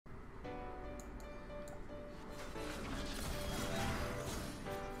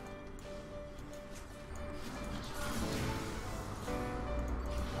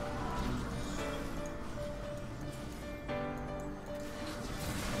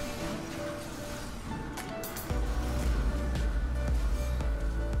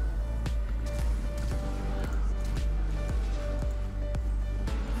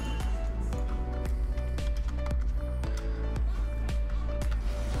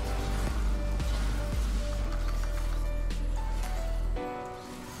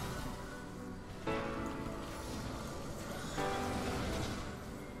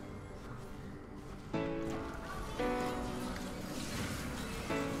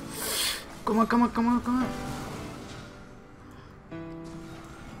Come on, come on, come on, come on.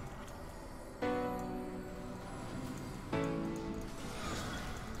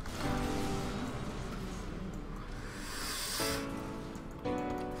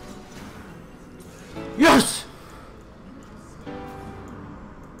 Yes!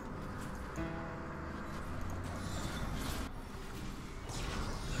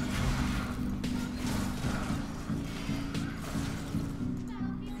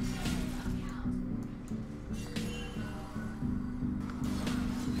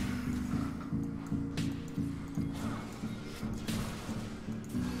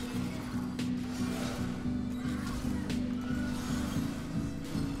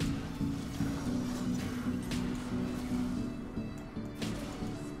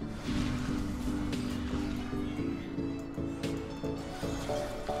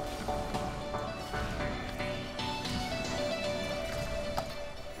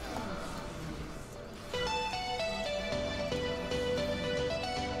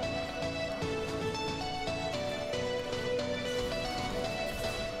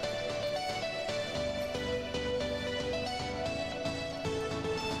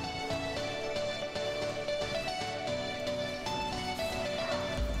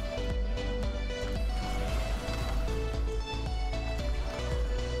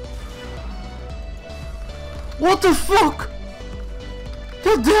 What the fuck?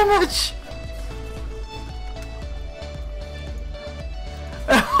 The damage!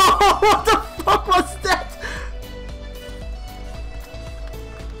 What the fuck was that?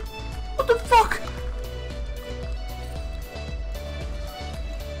 What the fuck?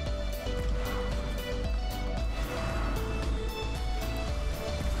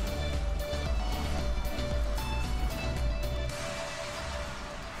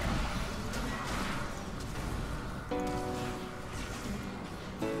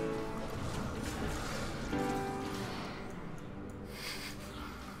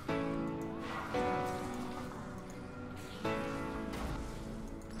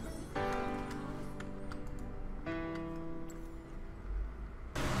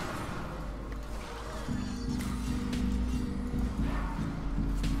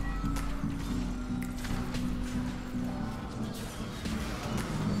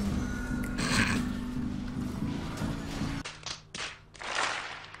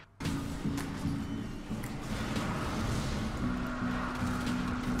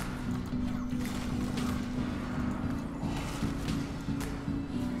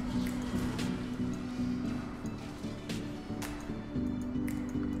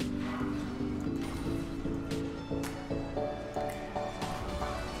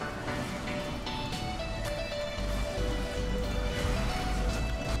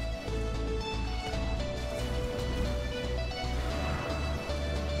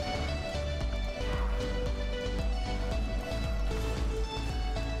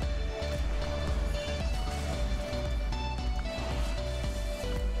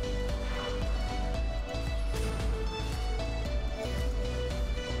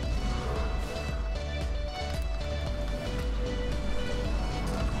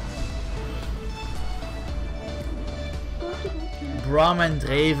 Bram en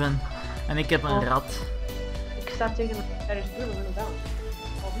Draven. En ik heb een rat. Ik sta tegen een... Er is dubbel inderdaad.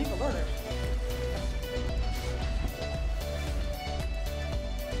 Of niet wel order.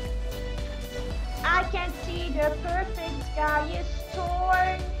 I can't see the perfect sky is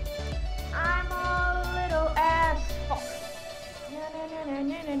torn. I'm a little ass fuck. Na na na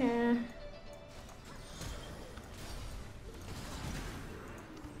na na na.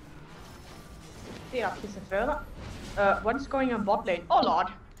 Ja, is een verder. What is going on bot lane? Oh lord.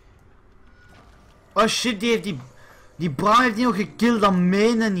 Oh shit, die Bram heeft die nog gekilld, dat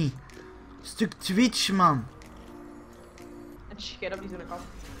meen je niet. Stuk Twitch, man. En shit op die zo'n kant.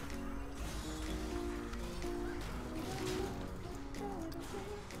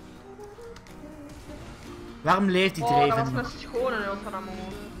 Waarom leeft die Draven? Oh, dat was een schone ult van hem.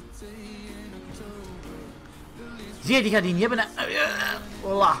 Zie je, die gaat die niet hebben.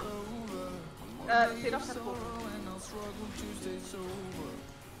 Hola. Zie dat gaat erop.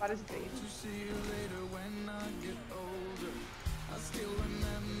 Waar is het Draven?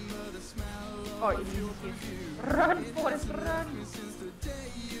 Oh, ik zie het hier. Run, Forrest, run!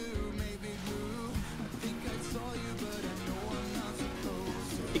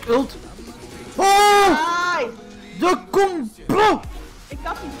 Ik ult. Oh! Nice! De complot! Ik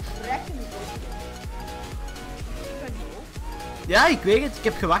had die rekken niet op. Ja, ik weet het. Ik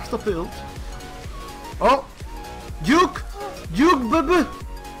heb gewacht op ult. Oh! Duke! Duke, bubbe!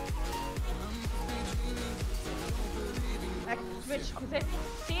 Echt, Twitch, je zit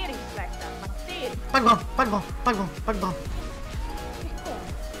tering plek staan. Maar dit. Pak Bram, pak Bram, pak Bram, pak Bram.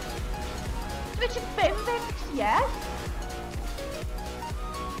 Twitch 55 CS?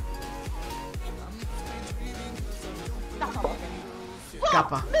 Dat zal wel zijn.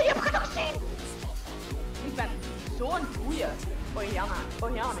 Kappa. Nee, je hebt het nog zien! Ik ben zo'n goeie. Oriana.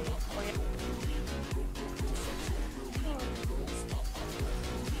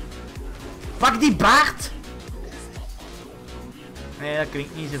 Pak die baard! Nee, dat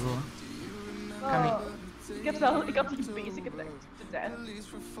klinkt niet zo goed. Kan niet. Ik had die basic attack te zijn.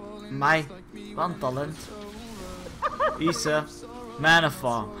 Mij, wat een talent. Isa, man of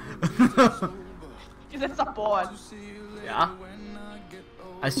farm. Je zit support. Ja.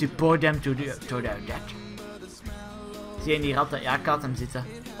 I support them to their death. Zie je die ratten? Ja, ik had hem zitten.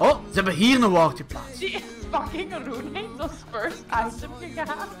 Oh, ze hebben hier een woord geplaatst. Die is fucking rude. Hij is als first item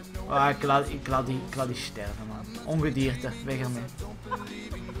gegaan. Oh, ik laat die sterven, man. Ongedierte, weg ermee.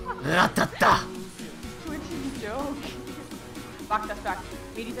 Ratata! Twitch is een joke. Wacht even.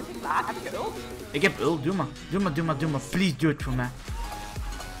 Medi, zit je klaar? Heb je ult? Ik heb ult, doe maar. Doe maar. Please do it voor mij.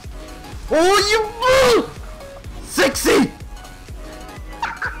 Oh, you sexy!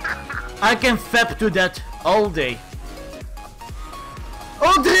 I can fap to that all day.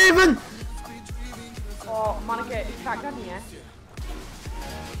 Oh, Dreven! Oh, manneke, ik ga dat niet, hè.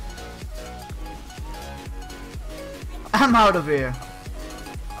 I'm out of here.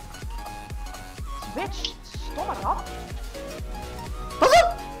 Switch, stomme rat. Pas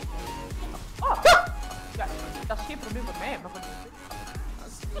op! Oh, ja, dat is geen probleem voor mij, maar voor...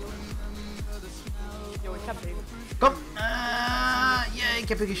 Yo, ik heb het even. Kom. Yeah, ik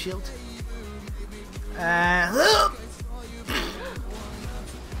heb je geshield.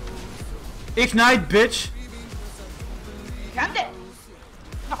 Ignite, bitch. Gaan dit!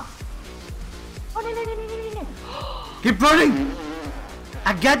 Oh, nee. Keep running.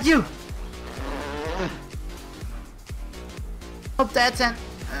 I got you. Op tijd zijn.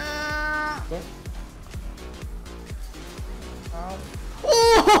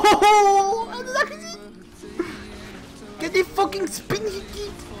 Oh, heb je dat gezien? Ik heb die fucking spin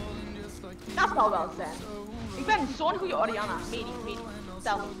gekiet. Dat zal wel zijn. Ik ben zo'n goede Oriana. Medi.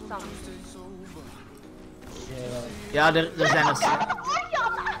 Stel me. Ja, er zijn er...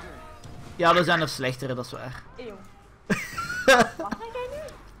 Oriana! Ja, er zijn er slechtere, dat is waar. Eeuw. Wat denk jij nu?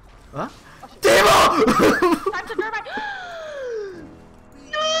 Wat? Timo! Time to burn my...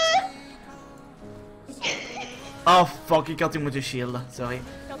 Oh fuck, ik had die moeten shielden, sorry. Ik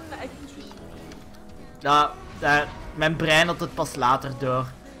had het echt niet gezien. Ja, mijn brein had het pas later door.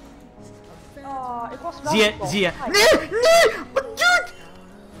 Oh, ik was wel... Zie je? Nee! Wat dude?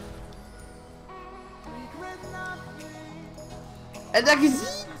 Heb je dat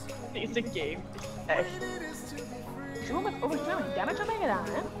gezien? Deze game. Echt. Zo met over 200 damage heb ik gedaan,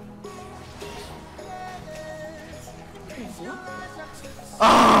 hè?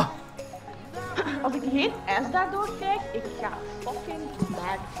 Ah! Als ik geen S daardoor krijg, ik ga fucking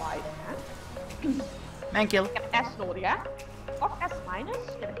mad fight, hè? Mijn kill. Ik heb S nodig, hè? Fuck S minus,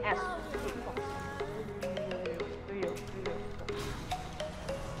 ik heb een S.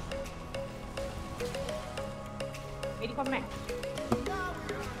 Nee, die kwam mij.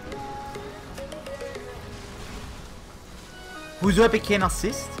 Hoezo heb ik geen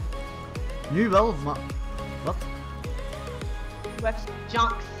assist? Nu wel, maar... Wat? You have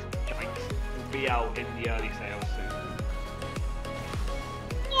junks. Yikes. We'll be out in the early sales soon.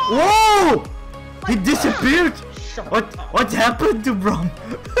 Whoa! He disappeared! What happened to Brom?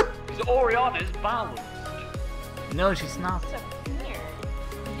 Because Oriana's balanced. No, she's not. Disappeared.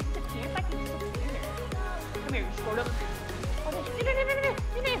 Disappeared like he disappeared. Come here, you scored up. Oh,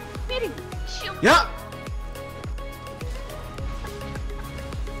 nee. Shield. Yeah!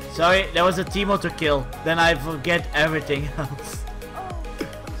 Sorry, that was a Timo to kill. Then I forget everything else.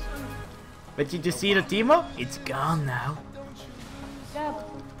 But did you see the Timo? It's gone now. Yeah.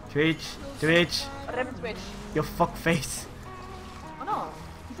 Twitch. Rip Twitch. Your fuck face. Oh no,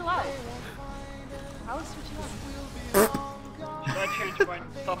 he's alive. How is Twitch alive? Should I change my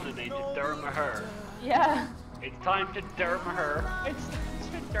thumbnail name to Derma Her? Yeah. It's time to Derma Her. It's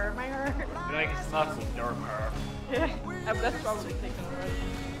to Dermayer. Can I get snuff with Derma Her? Yeah. That's probably taken already.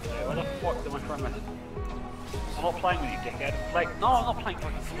 Yeah, what the fuck am I trying to... I'm not playing with you, dickhead. No, I'm not playing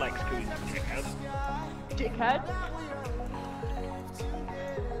fucking Flex, you dickhead. Dickhead.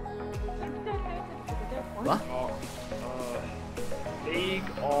 What?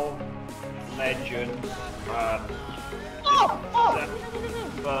 League of Legends,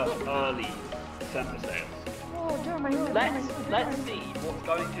 December early December sales. Oh, Dermayer. Let's see what's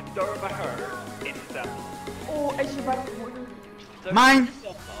going to Derma Her in December. Oh, is je right? Mine.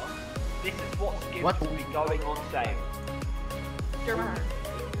 December, this is what skins What? will be going on sale. German.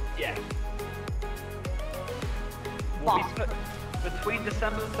 Yeah. Will be between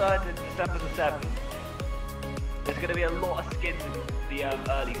December the 3rd and December the 7th. There's going to be a lot of skins in the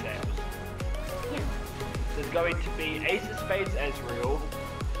early sales. Yeah. There's going to be Ace of Spades Ezreal,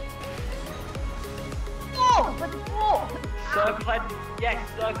 Oh, but whoa! Circlad, yes,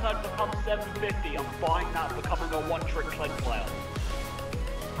 Circlad becomes 750. I'm buying that, becoming a one-trick Kled player.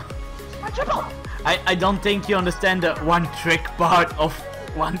 A triple! I don't think you understand the one trick part of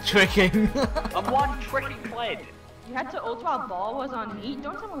one tricking. I'm one-tricking Kled. You had to ult while ball was on me.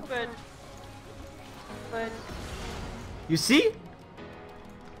 Don't tell me, but You see?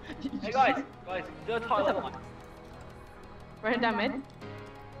 Hey guys, do a Tyler one. right down mid.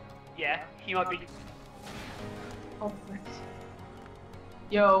 Yeah, he might be. Oh, frick.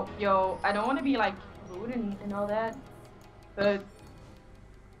 Yo, I don't want to be like rude and all that, but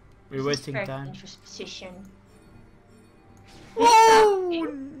We're wasting correct time. interest position. Oh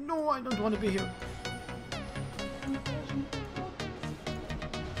no, I don't want to be here.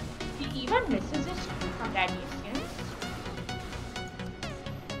 He even misses his from that new skins.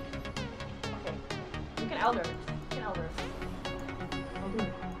 Okay, you can elder. Elder. I'll do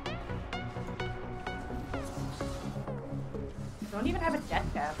it. Don't even have a death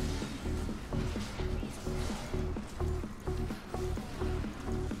cap.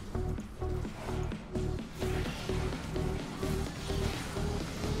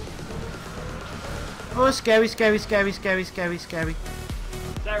 Oh, scary, scary, scary, scary, scary, scary.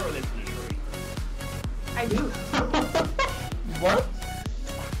 Sarah lives in the tree. I do. What?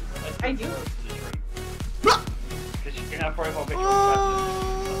 I do. Because you can have profile picture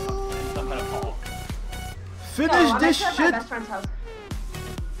Oh. in some kind of park. Finish I'm this actually at my shit! best friend's house.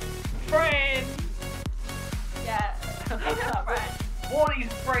 Friends! Yeah. Friend. What are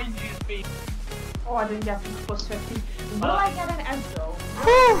these friends you speak? Oh, I didn't get plus 50. Will I get an Ezreal?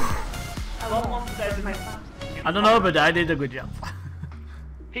 Someone says my it- farm. I don't know, but I did a good job.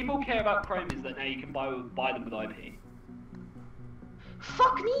 People care about Chrome is that now you can buy them with IP.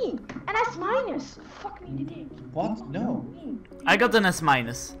 Fuck me! An S minus! Fuck me today. What? No. I got an S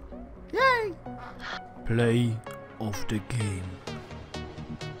minus. Yay! Play of the game.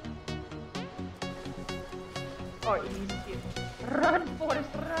 Oh, easy. Run, Forrest,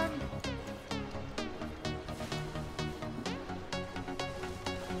 run!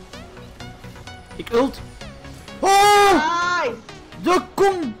 Ik ult. Oh! Nice! De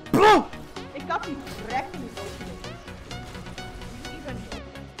complot! Ik had die direct in de dood.